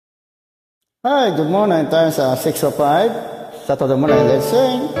Hi, good morning. Time's 6:05. Saturday morning, let's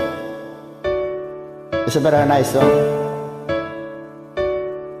sing. It's a very nice song.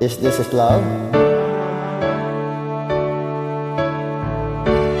 This is love?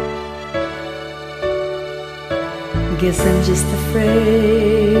 Guess I'm just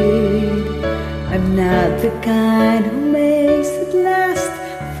afraid I'm not the kind who makes it last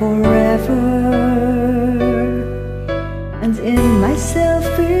forever. And in my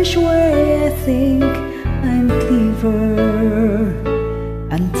selfish way I think I'm clever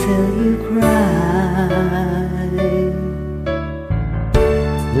until you cry.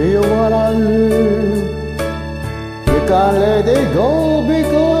 Do you wanna live? You can't let it go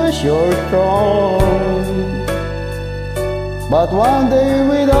because you're strong. But one day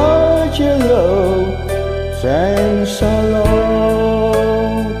without your love seems so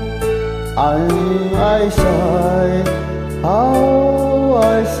long. And I sigh, how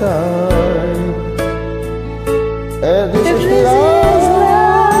I sigh. If this is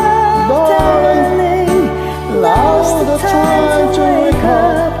love, darling, now's the time to wake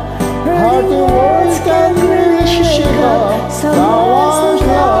up. Hurting words can't really shake up someone's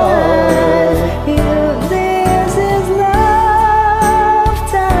life. If this is love,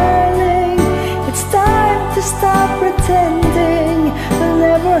 darling, it's time to stop pretending. We'll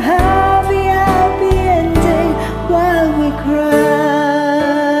never have a happy ending while we cry.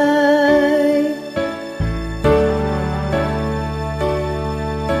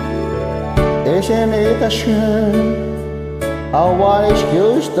 Isn't it a shame how one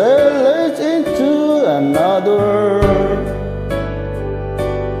excuse that leads into another?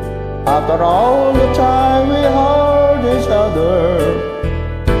 After all the time we hurt each other,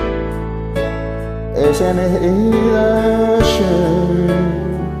 isn't it a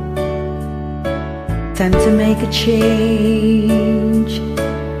shame? Time to make a change.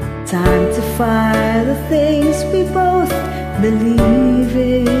 Time to find the things we both believe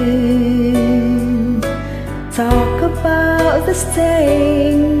in. Talk about the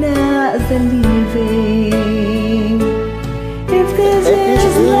staying, not the leaving. If this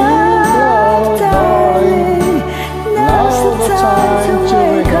is love, darling, now's the time to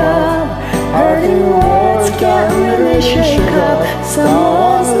wake up. Hurting words can't really shake up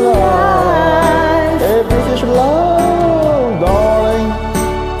someone's life. If this is love, darling,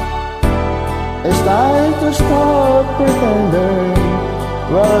 it's time to stop pretending.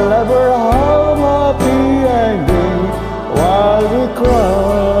 We'll never have a happy ending while we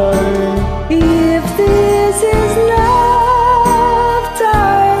cry. If this is love,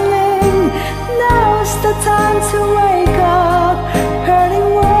 darling, now's the time to wake up. Hurting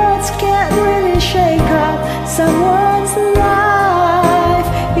words can't really shake up someone's life.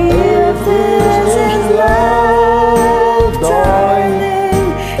 If this is love, darling,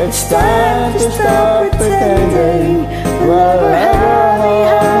 it's time to stop pretending. We'll never have a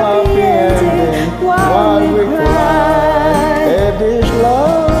happy ending while we cry. If this is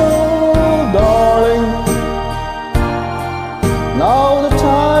love, darling, now the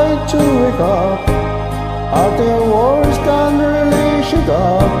time to wake up. Our words can't really shake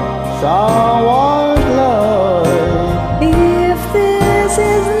up someone.